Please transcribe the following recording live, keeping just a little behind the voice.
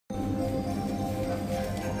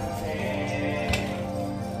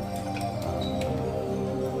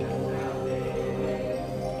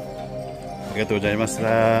りがとうございまし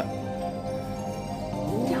た。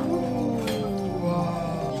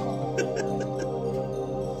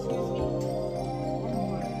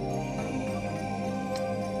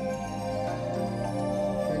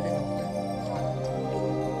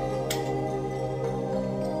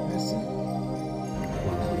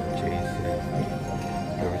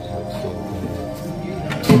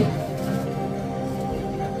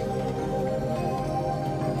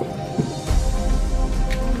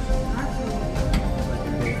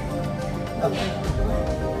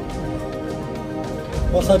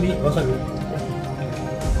わさび、わさび。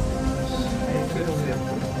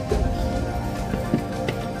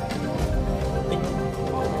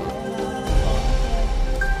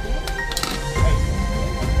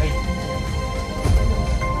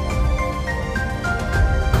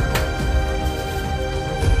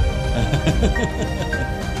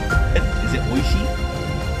Is it 美味しい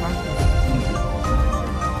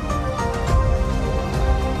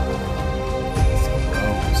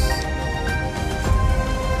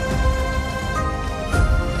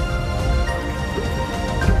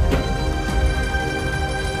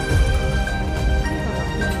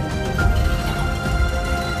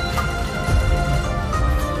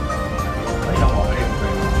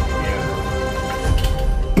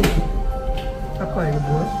？Apa ini,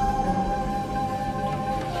 Bos?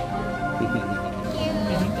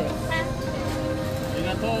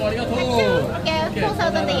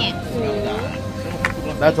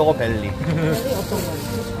 나 저거 벨리.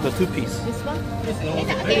 The two piece. This one?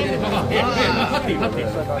 네.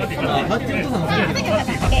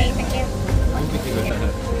 Okay, thank you.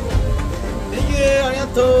 네,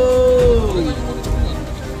 아리가또.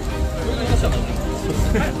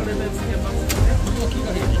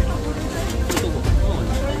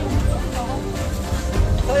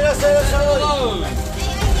 Oh, really?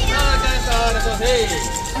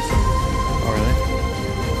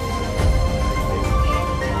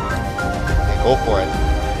 Okay, go for it.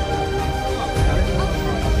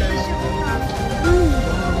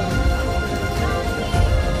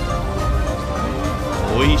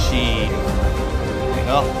 Oishi.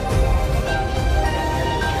 Oh.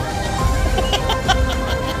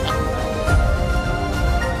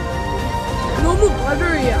 너무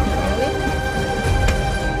buttery야.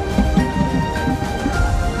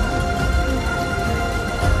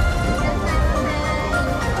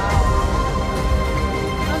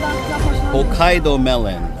 Hokkaido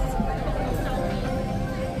melon.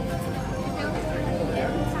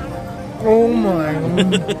 Oh my.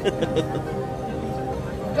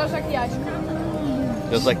 Just like the ice cream.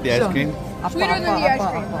 Just like the ice cream? Sweeter than the ice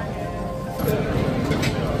cream.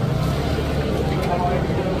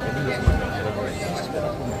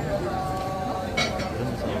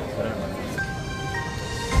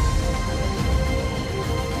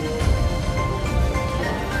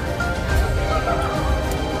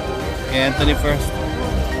 Anthony first.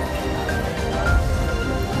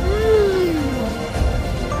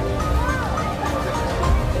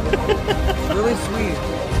 It's really sweet.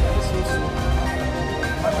 It's so sweet.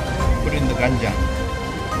 Put it in the ganjang.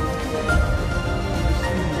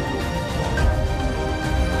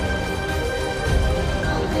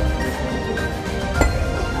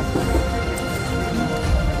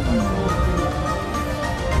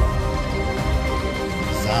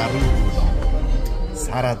 Saru udon.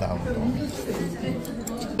 Sarada udon.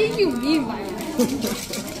 What do you mean by that?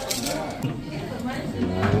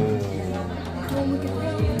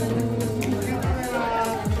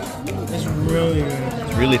 It's really good.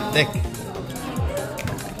 It's really thick.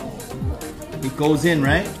 It goes in,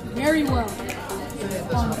 right? Very well.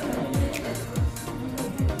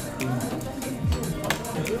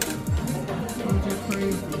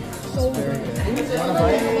 So Very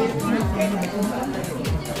good.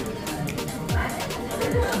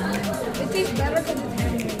 it tastes better than the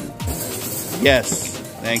tangy. Yes.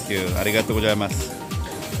 Thank you. Arigatou gozaimasu.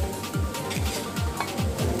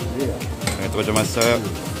 Arigatou gozaimasu.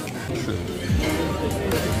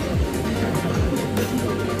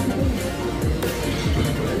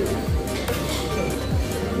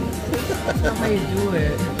 That's not how you do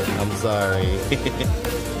it. I'm sorry.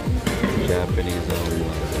 Japanese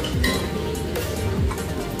only.